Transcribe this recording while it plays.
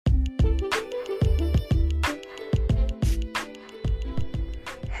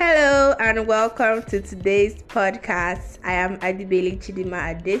Hello and welcome to today's podcast. I am Adibeli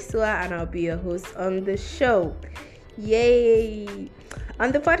Chidima Adesua and I'll be your host on the show. Yay!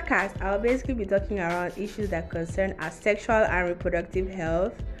 On the podcast, I'll basically be talking around issues that concern our sexual and reproductive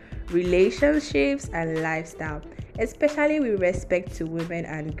health, relationships, and lifestyle, especially with respect to women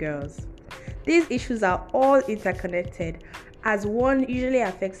and girls. These issues are all interconnected as one usually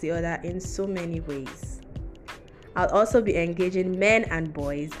affects the other in so many ways. I'll also be engaging men and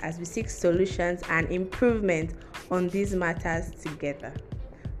boys as we seek solutions and improvement on these matters together.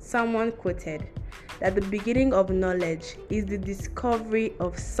 Someone quoted that the beginning of knowledge is the discovery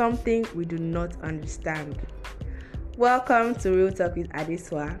of something we do not understand. Welcome to Real Talk with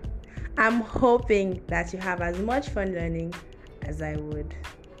Adeswa. I'm hoping that you have as much fun learning as I would.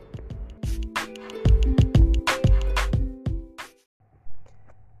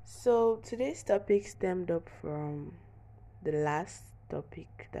 So today's topic stemmed up from the last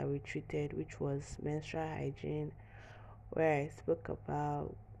topic that we treated, which was menstrual hygiene, where I spoke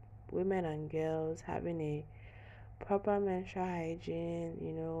about women and girls having a proper menstrual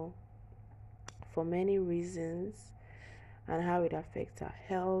hygiene, for many reasons, and how it affects our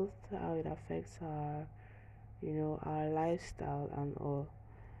health, how it affects our lifestyle and all.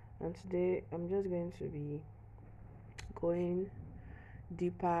 And today I'm just going to be going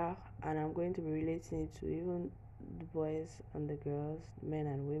deeper, and I'm going to be relating it to even the boys and the girls, men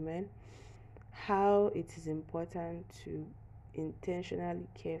and women, how it is important to intentionally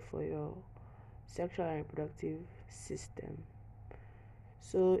care for your sexual and reproductive system.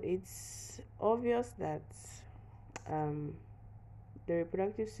 So it's obvious that the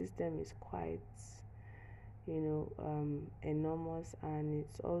reproductive system is quite enormous, and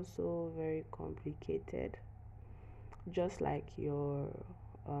it's also very complicated, just like your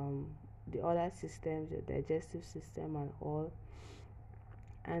the other systems, your digestive system and all.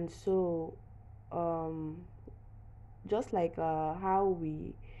 And so just like how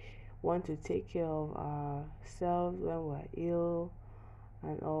we want to take care of ourselves when we're ill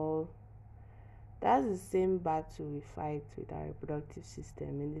and all, that's the same battle we fight with our reproductive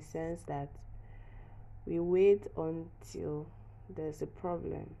system, in the sense that we wait until there's a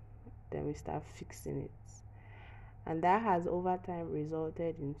problem, then we start fixing it. And that has over time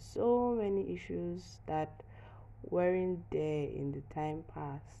resulted in so many issues that weren't there in the time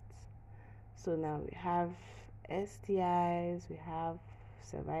past. So now we have STIs, we have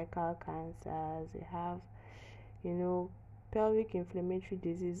cervical cancers, we have, pelvic inflammatory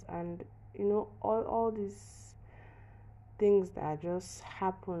disease, and, all these things that just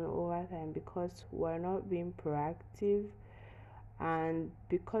happen over time because we're not being proactive, and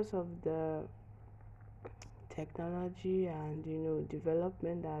because of the technology and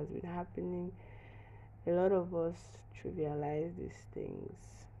development that has been happening, a lot of us trivialize these things.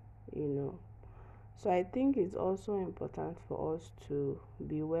 So I think it's also important for us to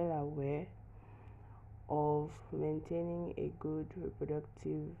be well aware of maintaining a good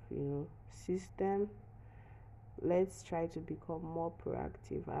reproductive system. Let's try to become more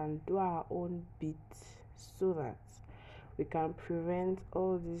proactive and do our own bit so that we can prevent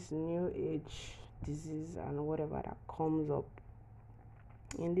all this new age disease and whatever that comes up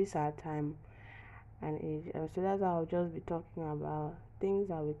in this our time and age. And so that's how I'll just be talking about things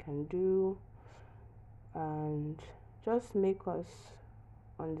that we can do and just make us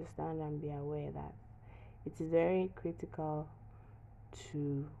understand and be aware that it is very critical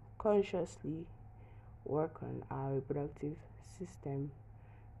to consciously work on our reproductive system,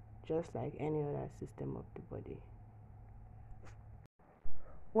 just like any other system of the body.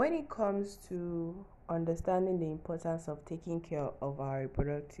 When it comes to understanding the importance of taking care of our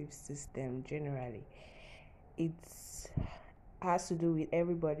reproductive system generally, it has to do with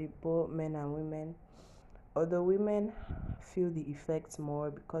everybody, both men and women. Although women feel the effects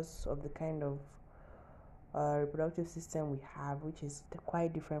more because of the kind of reproductive system we have, which is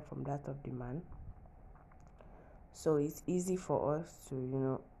quite different from that of the man. So it's easy for us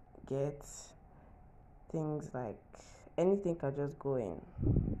to, get things like anything can just go in.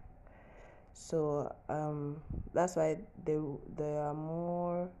 So that's why there are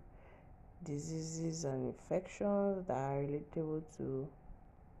more diseases and infections that are relatable to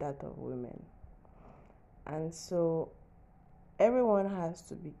that of women. And so everyone has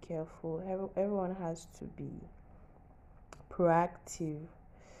to be careful. Everyone has to be proactive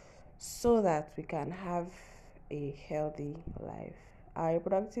so that we can have a healthy life. Our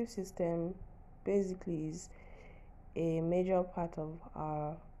reproductive system basically is a major part of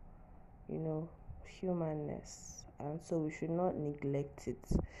our humanness, and so we should not neglect it.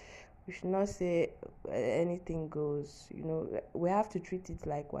 We should not say anything goes. We have to treat it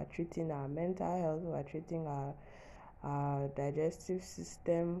like we're treating our mental health, we're treating our digestive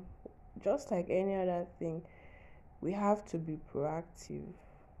system, just like any other thing. We have to be proactive.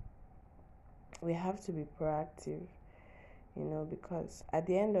 We have to be proactive, because at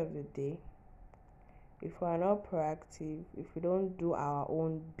the end of the day, if we are not proactive, if we don't do our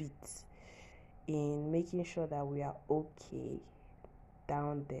own bit in making sure that we are okay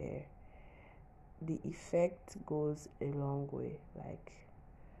down there, the effect goes a long way. Like,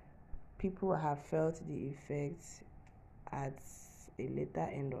 people have felt the effects at a later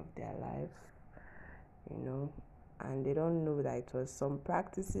end of their life, and they don't know that it was some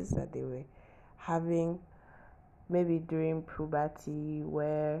practices that they were having maybe during puberty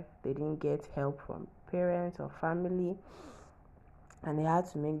where they didn't get help from parents or family, and they had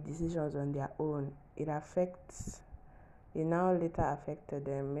to make decisions on their own. It now later affected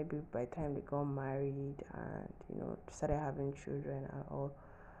them, maybe by the time they got married and started having children and all.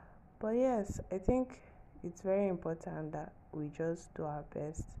 But yes, I think it's very important that we just do our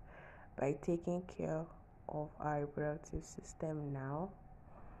best by taking care of our reproductive system now.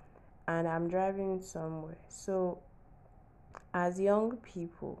 And I'm driving somewhere, so as young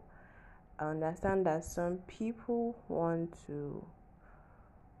people, I understand that some people want to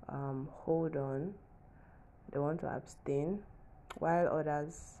hold on, they want to abstain, while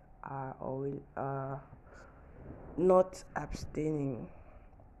others are not abstaining.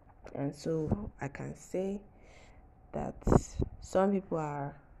 And so I can say that some people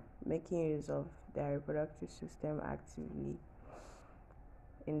are making use of their reproductive system actively,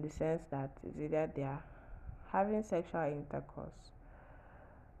 in the sense that it's either they are having sexual intercourse,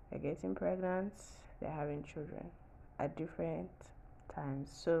 they're getting pregnant, they're having children at different times.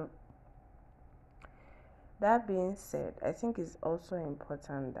 So that being said, I think it's also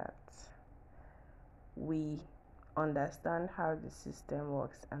important that we understand how the system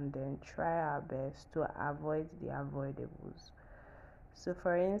works and then try our best to avoid the avoidables. So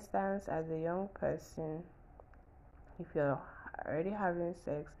for instance, as a young person, if you're already having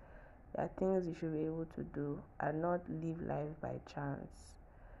sex, there are things you should be able to do and not live life by chance.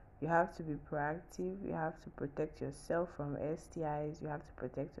 You have to be proactive. You have to protect yourself from STIs. You have to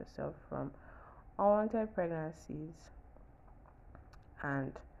protect yourself from unwanted pregnancies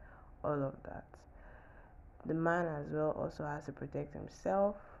and all of that. The man as well also has to protect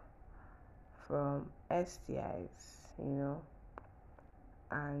himself from STIs,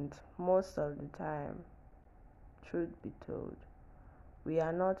 and most of the time, truth be told, we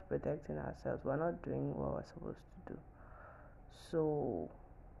are not protecting ourselves. We're not doing what we're supposed to do. So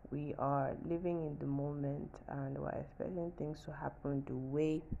we are living in the moment and we're expecting things to happen the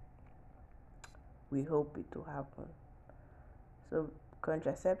way we hope it to happen. So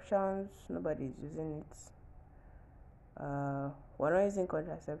contraceptions, nobody is using it. We're not using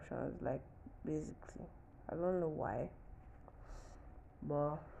contraceptions, like, basically. I don't know why,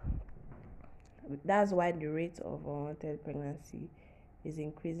 but that's why the rate of unwanted pregnancy is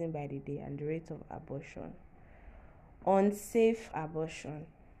increasing by the day, and the rate of abortion, unsafe abortion,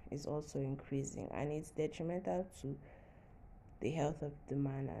 is also increasing, and it's detrimental to the health of the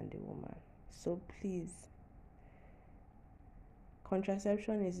man and the woman. So please,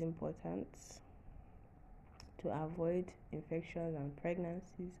 contraception is important to avoid infections and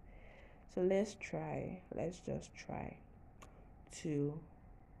pregnancies. So let's just try to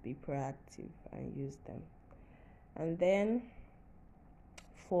be proactive and use them. And then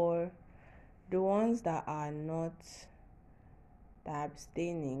for the ones that are not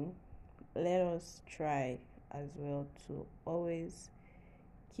abstaining, let us try as well to always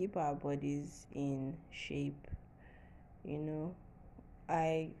keep our bodies in shape.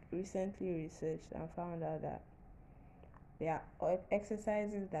 I recently researched and found out that there are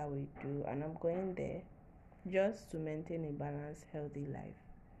exercises that we do, and I'm going there just to maintain a balanced, healthy life.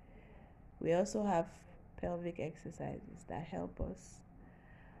 We also have pelvic exercises that help us,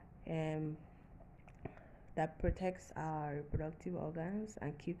 that protects our reproductive organs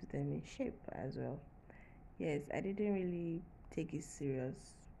and keeps them in shape as well. Yes, I didn't really take it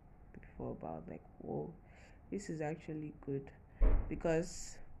serious before, about like, whoa, this is actually good,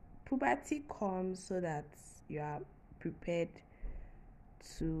 because puberty comes so that you are prepared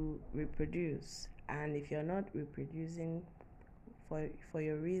to reproduce, and if you're not reproducing for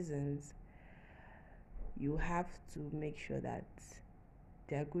your reasons, you have to make sure that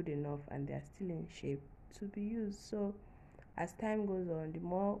they're good enough and they're still in shape to be used. So as time goes on, the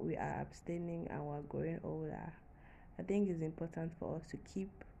more we are abstaining and we're growing older, I think it's important for us to keep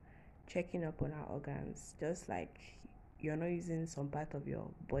checking up on our organs, just like you're not using some part of your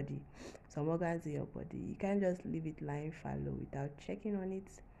body, some organs in your body. You can't just leave it lying fallow without checking on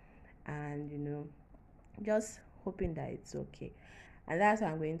it and just hoping that it's okay. And that's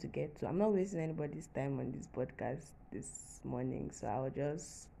what I'm going to get to. I'm not wasting anybody's time on this podcast this morning, so I'll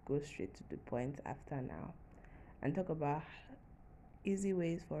just go straight to the point after now and talk about easy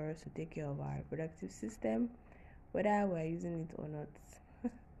ways for us to take care of our reproductive system, whether we're using it or not.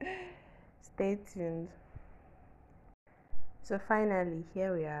 Stay tuned. So finally,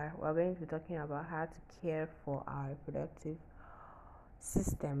 here we are. We're going to be talking about how to care for our reproductive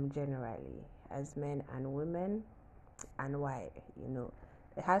system generally as men and women, and why.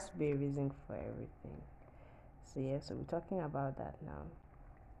 There has to be a reason for everything. So we're talking about that now.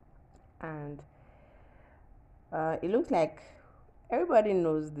 And it looks like everybody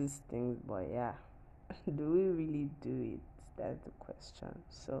knows these things, but yeah, do we really do it? That's the question.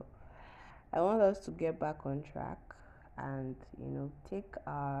 So I want us to get back on track and take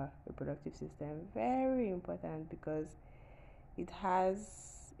our reproductive system very important, because it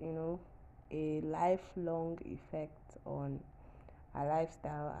has a lifelong effect on our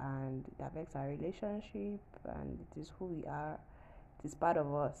lifestyle, and it affects our relationship, and it is who we are. It is part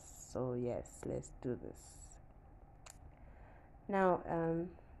of us. So yes, let's do this now.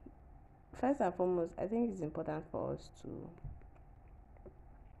 First and foremost, I think it's important for us to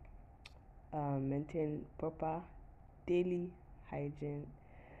maintain proper daily hygiene.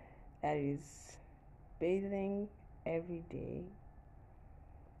 That is bathing every day,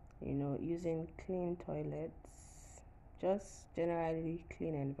 using clean toilets, just generally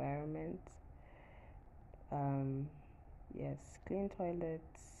clean environment. Yes, clean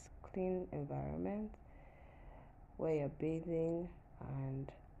toilets, clean environment where you're bathing,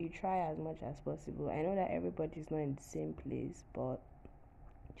 and you try as much as possible. I know that everybody's not in the same place, but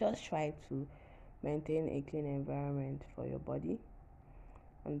just try to maintain a clean environment for your body.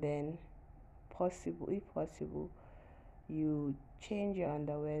 And then if possible, you change your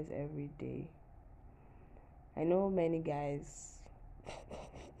underwears every day. I know many guys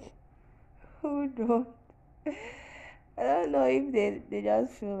who don't. I don't know if they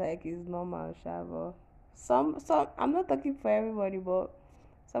just feel like it's normal, but some I'm not talking for everybody, but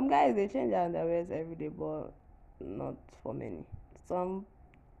some guys, they change their underwears every day, but not for many. Some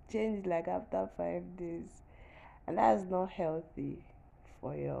change like after 5 days, and that's not healthy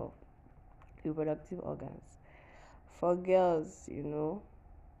for your reproductive organs. For girls,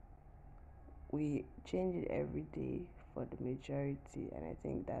 we change it every day for the majority, and I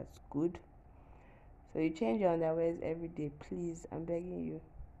think that's good. So you change your underwears every day, please. I'm begging you,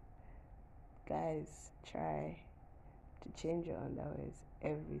 guys. Try to change your underwears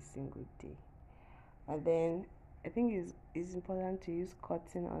every single day. And then I think it's important to use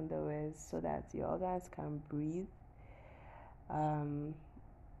cotton underwears so that your organs can breathe, rather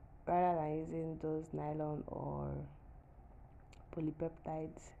than using those nylon or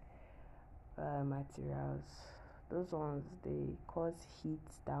polypeptide materials. Those ones, they cause heat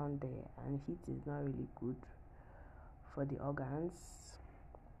down there, and heat is not really good for the organs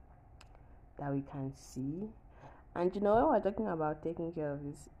that we can see. And when we're talking about taking care of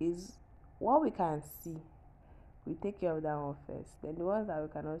this, is what we can see, we take care of that one first. Then the ones that we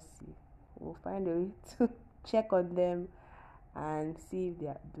cannot see, we'll find a way to check on them and see if they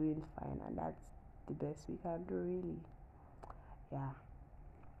are doing fine, and that's the best we can do, really. Yeah.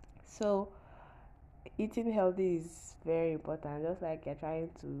 So eating healthy is very important. Just like you're trying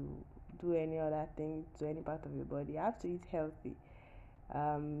to do any other thing to any part of your body, you have to eat healthy.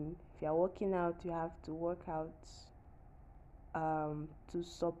 If you're working out, you have to work out to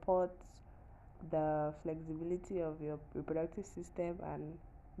support the flexibility of your reproductive system, and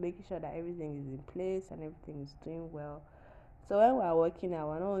making sure that everything is in place and everything is doing well. So when we're working out,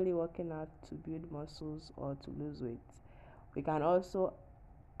 we're not only working out to build muscles or to lose weight. We can also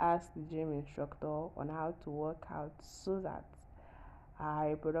ask the gym instructor on how to work out so that our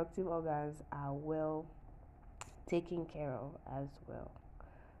reproductive organs are well taken care of as well.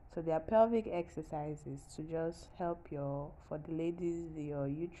 So there are pelvic exercises to just help for the ladies, your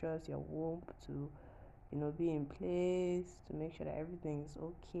uterus, your womb to be in place, to make sure that everything is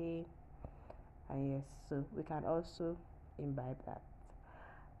okay. And yes, so we can also imbibe that.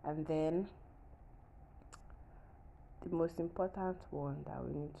 And then the most important one that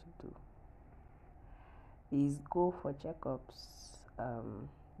we need to do is go for checkups,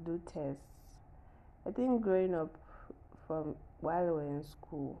 do tests. I think growing up, from while we were in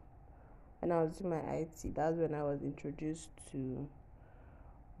school, when I was in my IT, that's when I was introduced to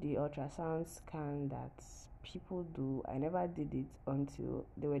the ultrasound scan that people do. I never did it until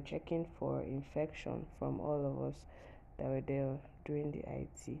they were checking for infection from all of us that were there during the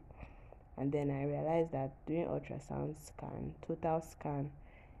IT. And then I realized that doing ultrasound scan, total scan,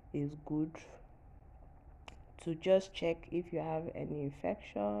 is good to just check if you have any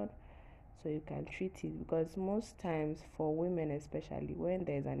infection so you can treat it, because most times for women, especially when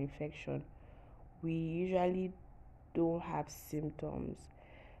there's an infection, we usually don't have symptoms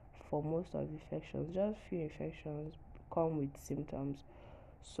for most of the infections. Just few infections come with symptoms.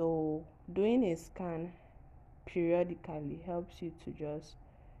 So doing a scan periodically helps you to just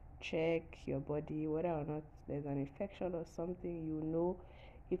check your body whether or not there's an infection or something. You know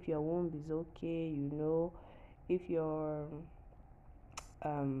if your womb is okay, you know if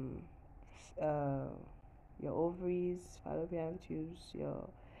um uh your ovaries, fallopian tubes, your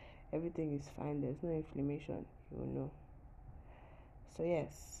everything is fine, there's no inflammation, you know. So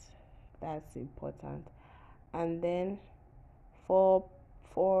yes, that's important. And then for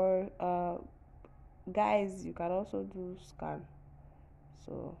guys, you can also do scan.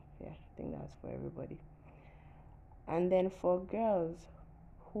 So yeah, I think that's for everybody. And then for girls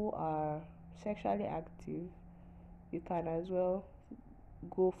who are sexually active, you can as well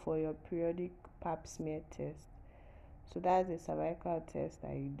go for your periodic pap smear test. So that's a cervical test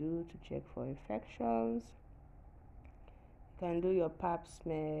that you do to check for infections. You can do your pap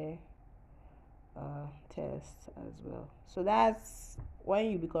smear test as well. So that's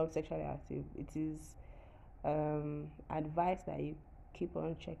when you become sexually active. It is advised that you keep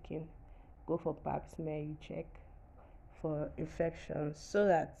on checking. Go for pap smear, you check for infections so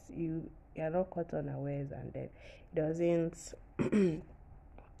that you're not caught unawares, and then it doesn't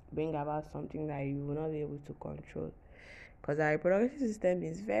bring about something that you will not be able to control. Because our reproductive system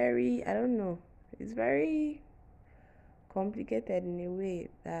is very, I don't know, it's very complicated in a way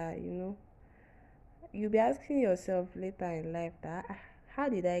that, you'll be asking yourself later in life that, how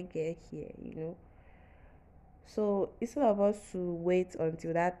did I get here? So instead of us to wait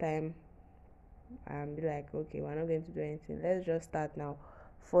until that time and be like, okay, we're not going to do anything, let's just start now.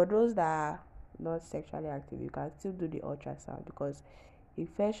 For those that are not sexually active, you can still do the ultrasound, because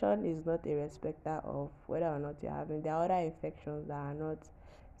infection is not a respecter of whether or not you're having. There are other infections that are not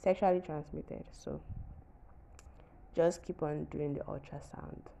sexually transmitted. So just keep on doing the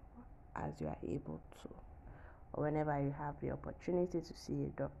ultrasound as you are able to, or whenever you have the opportunity to see a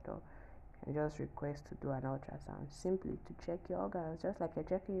doctor, and just request to do an ultrasound simply to check your organs, just like you're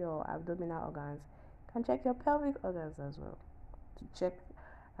checking your abdominal organs. You can check your pelvic organs as well, to check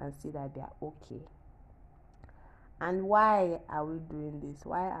and see that they are okay. And why are we doing this?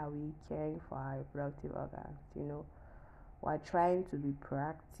 Why are we caring for our reproductive organs? We're trying to be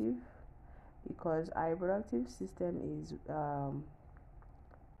proactive, because our reproductive system is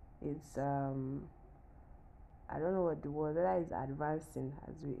I don't know what the word, whether it's advancing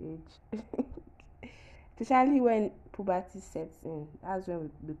as we age. Especially when puberty sets in, that's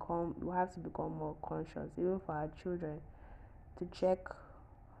when we have to become more conscious, even for our children, to check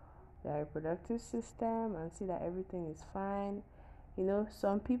their reproductive system and see that everything is fine.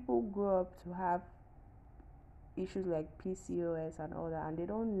 Some people grow up to have issues like PCOS and all that, and they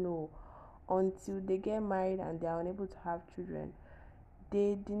don't know until they get married and they are unable to have children.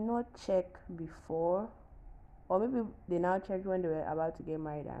 They did not check before, or maybe they now checked when they were about to get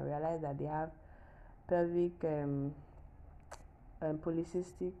married and realized that they have pelvic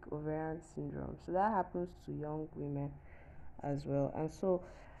polycystic ovarian syndrome. So that happens to young women as well. And so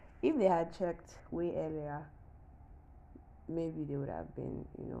if they had checked way earlier, maybe they would have been,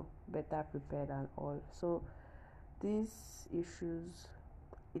 better prepared and all. So these issues,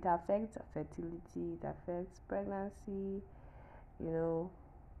 it affects fertility, it affects pregnancy, and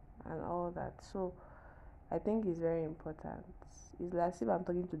all that. So I think it's very important. It's like if I'm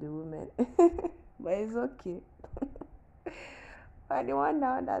talking to the women, but it's okay. But the one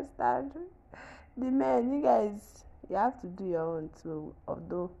that understand, the men, you guys, you have to do your own too.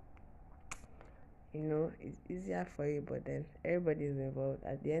 Although, it's easier for you, but then everybody is involved.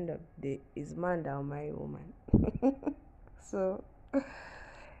 At the end of the day, it's man that will marry woman. So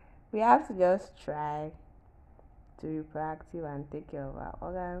we have to just try to be proactive and take care of our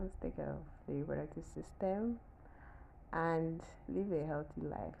organs, take care of the reproductive system, and live a healthy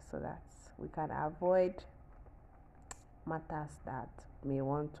life so that we can avoid matters that may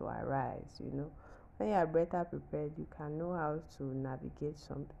want to arise. When you are better prepared, you can know how to navigate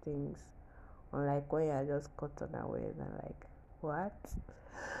some things, unlike when you are just caught unawares and like, what,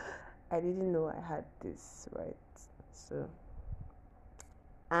 I didn't know I had this, right? So,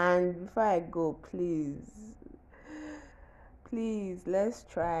 and before I go, please, let's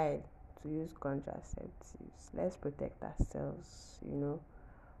try to use contraceptives. Let's protect ourselves,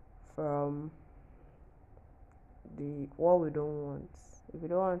 from the what we don't want. If you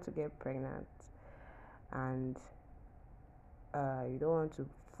don't want to get pregnant and you don't want to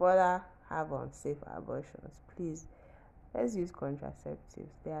further have unsafe abortions, please let's use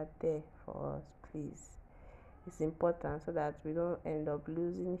contraceptives. They are there for us, please. It's important so that we don't end up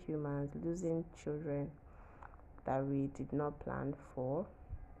losing humans, losing children that we did not plan for.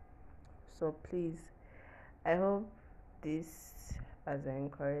 So please, I hope this has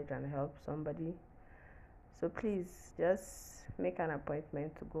encouraged and helped somebody. So please just make an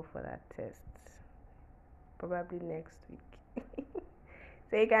appointment to go for that test, probably next week.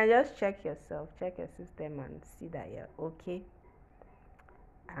 So you can just check yourself, check your system, and see that you're okay.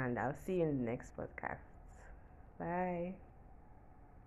 And I'll see you in the next podcast. Bye.